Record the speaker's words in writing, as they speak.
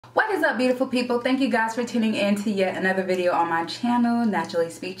What is up, beautiful people? Thank you guys for tuning in to yet another video on my channel, Naturally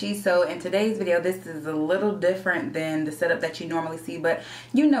Speechy. So in today's video, this is a little different than the setup that you normally see, but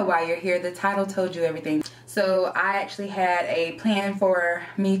you know why you're here. The title told you everything. So I actually had a plan for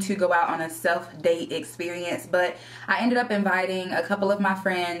me to go out on a self-date experience, but I ended up inviting a couple of my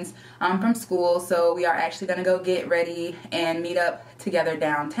friends from school. So we are actually going to go get ready and meet up together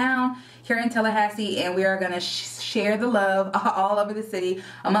downtown here in Tallahassee, and we are going to share the love all over the city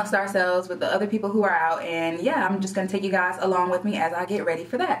amongst ourselves with the other people who are out. And yeah, I'm just going to take you guys along with me as I get ready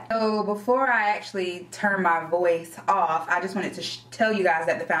for that. So before I actually turn my voice off, I just wanted to tell you guys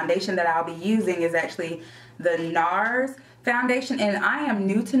that the foundation that I'll be using is actually the NARS foundation, and I am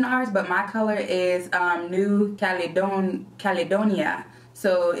new to NARS, but my color is New Caledonia.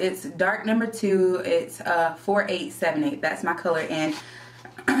 So it's dark number 2. It's 4878. That's my color. And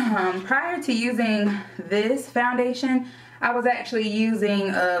prior to using this foundation, I was actually using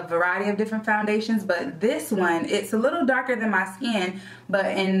a variety of different foundations, but this one, it's a little darker than my skin, but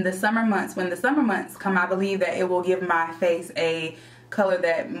in the summer months, when the summer months come, I believe that it will give my face a color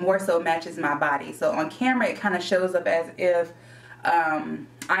that more so matches my body. So on camera, it kind of shows up as if I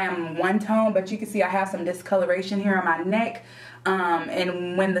am one tone, but you can see I have some discoloration here on my neck.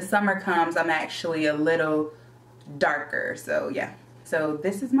 And when the summer comes, I'm actually a little darker. So yeah. So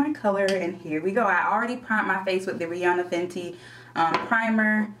this is my color, and here we go. I already primed my face with the Rihanna Fenty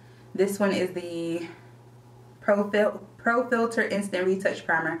primer. This one is the Pro Filter Instant Retouch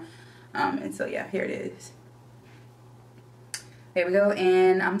Primer. And so yeah, here it is. There we go,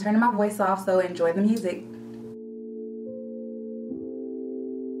 and I'm turning my voice off, so enjoy the music.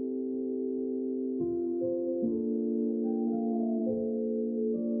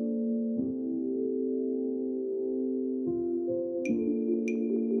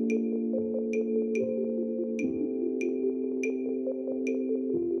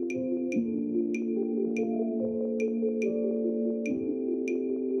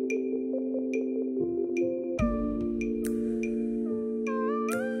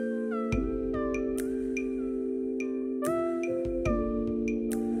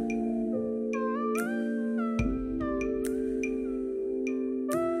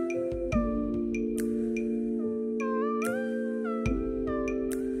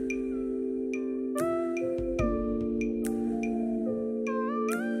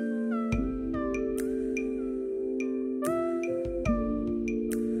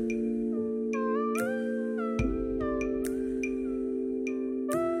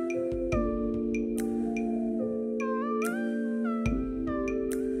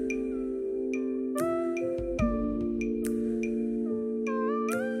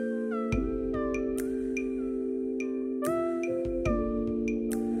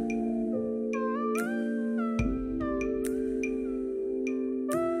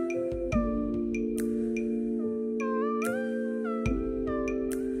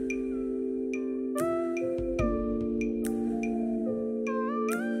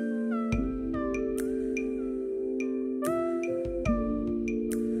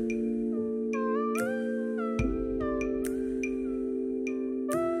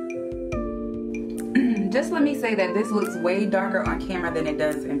 Just let me say that this looks way darker on camera than it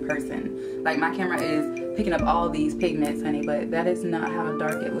does in person. Like, my camera is picking up all these pigments, honey, but that is not how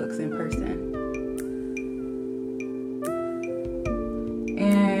dark it looks in person.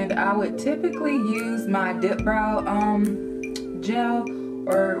 And I would typically use my dip brow gel,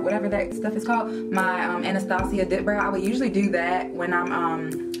 or whatever that stuff is called, my Anastasia dip brow. I would usually do that when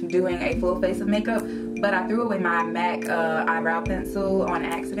I'm doing a full face of makeup, but I threw away my MAC eyebrow pencil on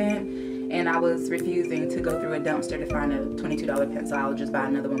accident, and I was refusing to go through a dumpster to find a $22 pencil. I'll just buy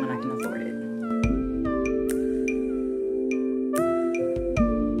another one when I can afford it.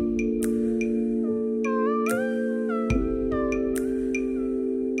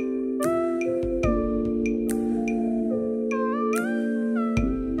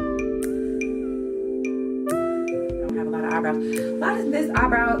 I don't have a lot of eyebrows. Why does this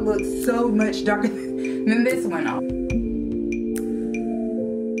eyebrow look so much darker than this one?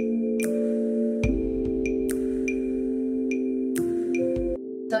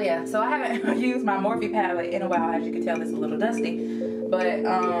 So yeah, so I haven't used my Morphe palette in a while. As you can tell, it's a little dusty. But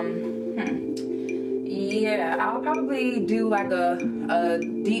yeah, I'll probably do like a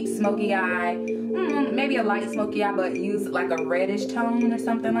deep smoky eye, maybe a light smoky eye, but use like a reddish tone or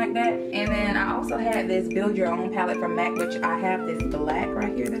something like that. And then I also had this Build Your Own palette from MAC, which I have this black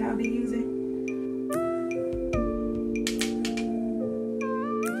right here that I'll be using.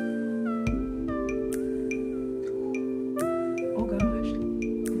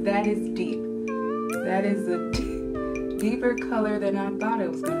 That is deep. That is a deeper color than I thought it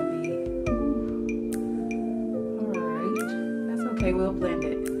was going to be. okay, we'll blend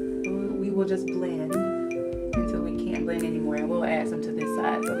it. We will just blend until we can't blend anymore, and we'll add some to this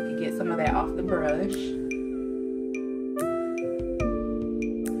side so we can get some of that off the brush.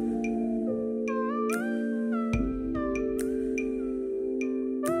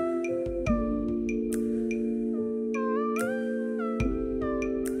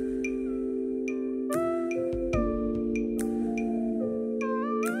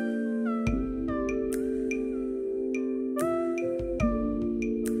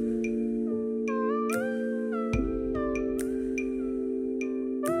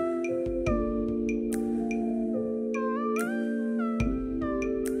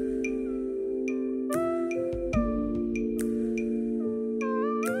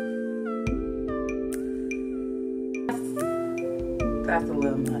 That's a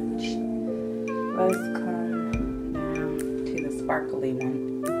little much. Let's come down to the sparkly one.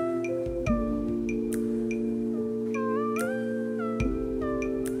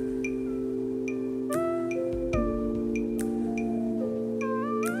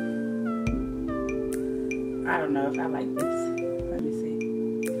 I don't know if I like this. Let me see.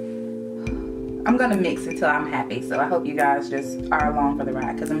 I'm gonna mix until I'm happy, so I hope you guys just are along for the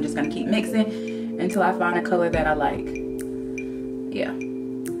ride, because I'm just gonna keep mixing until I find a color that I like. Yeah.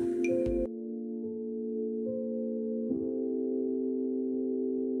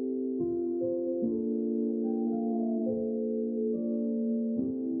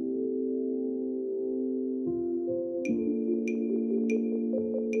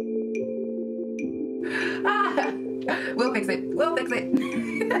 We'll fix it. We'll fix it.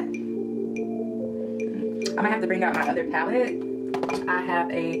 I might have to bring out my other palette. I have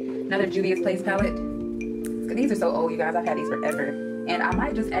another Juvia's Place palette. These are so old, you guys. I've had these forever. And I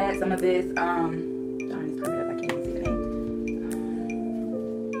might just add some of this. Darn, it's covered up. I can't even see the name.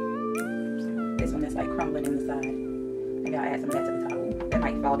 This one is like crumbling in the side. Maybe I'll add some of that to the top. Ooh, that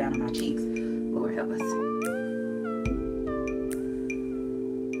might fall down on my cheeks. Lord help us.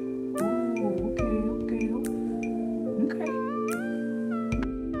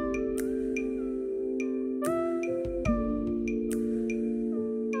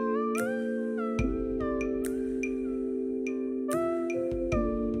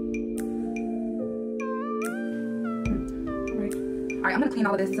 Alright, I'm gonna clean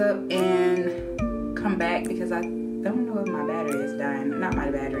all of this up and come back because I don't know if my battery is dying. Not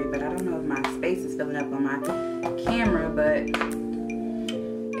my battery, but I don't know if my space is filling up on my camera, but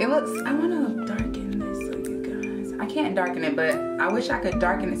it looks, I wanna darken this so you guys, I can't darken it, but I wish I could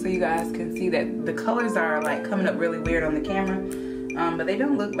darken it so you guys can see that the colors are like coming up really weird on the camera, but they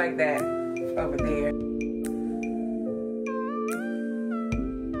don't look like that over there.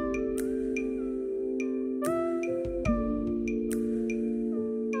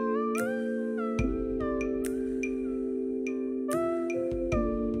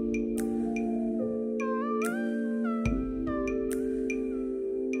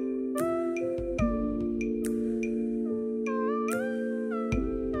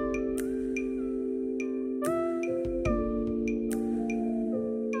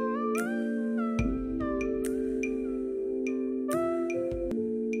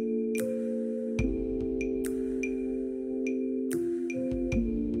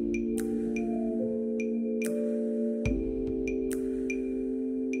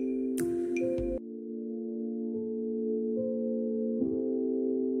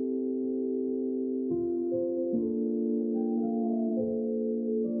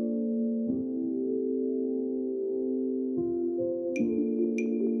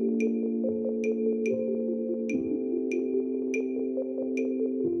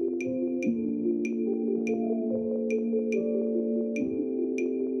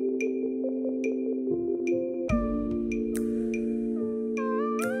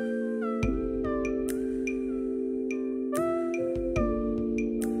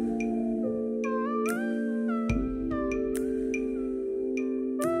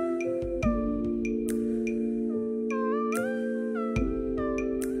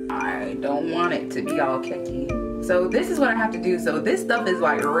 Don't want it to be all cakey. So this is what I have to do. So this stuff is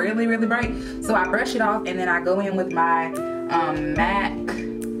like really, really bright. So I brush it off and then I go in with my MAC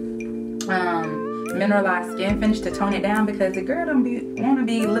mineralized skin finish to tone it down because the girl don't want to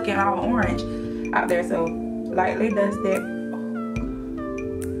be looking all orange out there. So lightly dust it.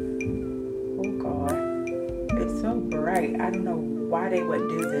 Oh God, it's so bright. I don't know why they would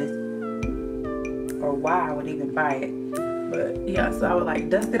do this or why I would even buy it. But yeah, so I would like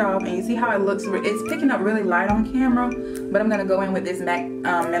dust it off and you see how it looks. It's picking up really light on camera, but I'm gonna go in with this MAC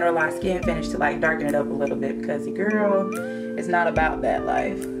mineralized skin finish to like darken it up a little bit because the girl is not about that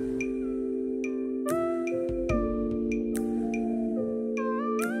life.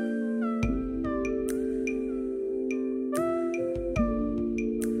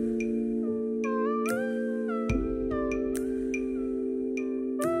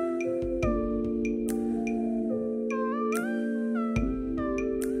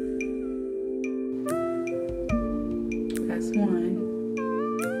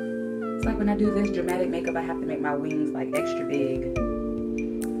 do this dramatic makeup, I have to make my wings like extra big.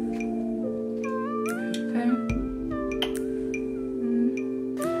 Okay.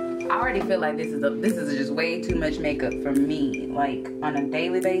 I already feel like this is just way too much makeup for me. Like on a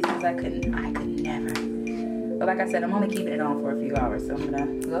daily basis, I could never. But like I said, I'm only keeping it on for a few hours, so I'm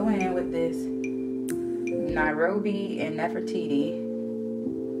gonna go in with this Nairobi and Nefertiti.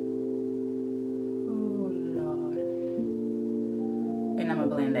 Oh Lord. And I'm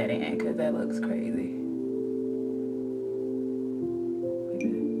gonna blend that in because that looks crazy.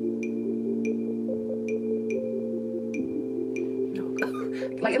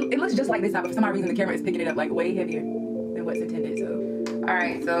 Like it looks just like this, but for some odd reason the camera is picking it up like way heavier than what's intended. So, all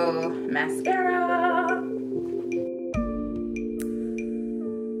right, so mascara.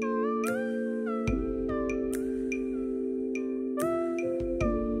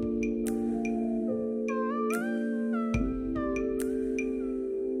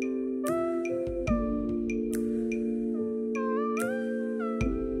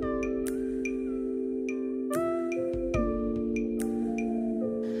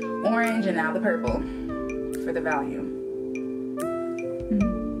 Orange, and now the purple for the volume.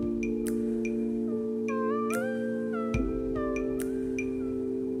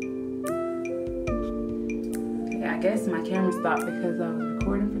 Okay, I guess my camera stopped because I was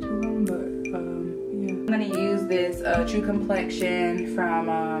recording for too long, but yeah. I'm gonna use this True Complexion from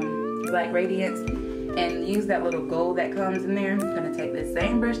Black Radiance and use that little gold that comes in there. I'm gonna take this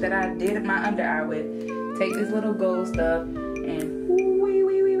same brush that I did my under eye with, take this little gold stuff, and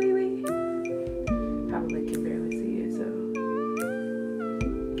probably can barely see it, so.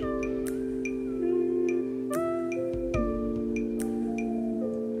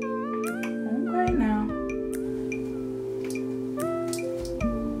 Okay, now.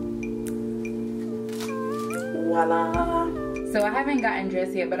 Voila. So I haven't gotten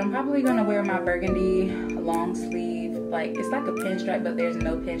dressed yet, but I'm probably gonna wear my burgundy long sleeve. Like, it's like a pinstripe, but there's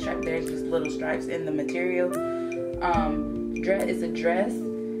no pinstripe. There's just little stripes in the material. It's a dress.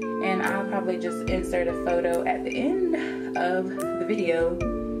 And I'll probably just insert a photo at the end of the video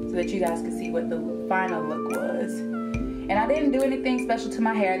so that you guys can see what the final look was. And I didn't do anything special to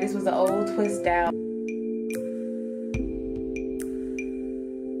my hair. This was an old twist out.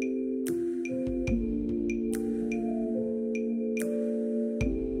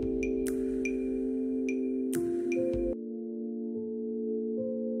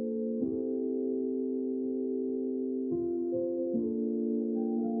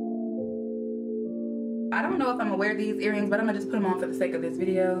 I don't know if I'm gonna wear these earrings, but I'm gonna just put them on for the sake of this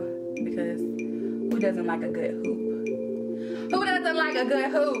video because who doesn't like a good hoop? Who doesn't like a good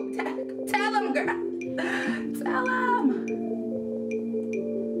hoop? Tell them, girl. Tell them.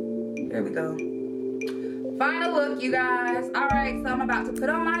 There we go. Final look, you guys. All right, so I'm about to put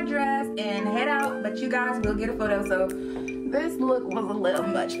on my dress and head out, but you guys will get a photo. So this look was a little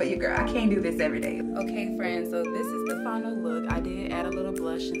much for you, girl. I can't do this every day. Okay, friends, so this is the final look. I did add a little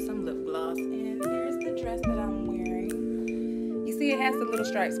blush and some lip gloss, and here's the dress that I'm wearing. You see it has the little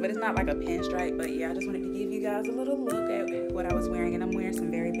stripes, but it's not like a pinstripe. But yeah, I just wanted to give you guys a little look at what I was wearing, and I'm wearing some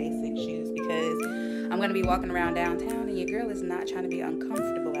very basic shoes because I'm gonna be walking around downtown, and your girl is not trying to be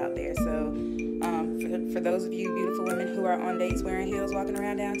uncomfortable out there. So for those of you beautiful women who are on dates wearing heels walking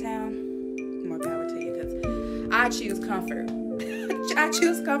around downtown, more power to you, because I choose comfort. I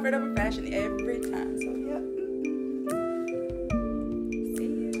choose comfort over fashion every time. So yeah. See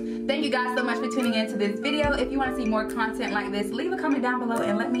you. Thank you guys so much for tuning in to this video. If you want to see more content like this, leave a comment down below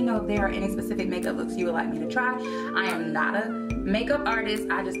and let me know if there are any specific makeup looks you would like me to try. I am not a makeup artist.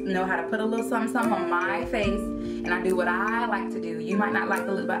 I just know how to put a little something on my face, and I do what I like to do. You might not like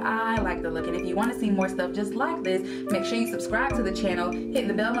the look, but I like the look. And if you want to see more stuff just like this, make sure you subscribe to the channel, hit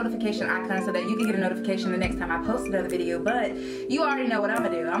the bell notification icon so that you can get a notification the next time I post another video. But you already know what I'm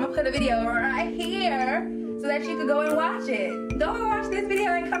gonna do. I'm gonna put a video right here so that you can go and watch it. Go and watch this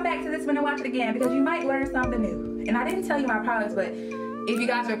video and come back to this one and watch it again, because you might learn something new. And I didn't tell you my products, but if you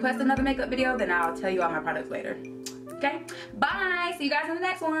guys request another makeup video, then I'll tell you all my products later. Okay, bye. See you guys in the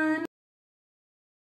next one.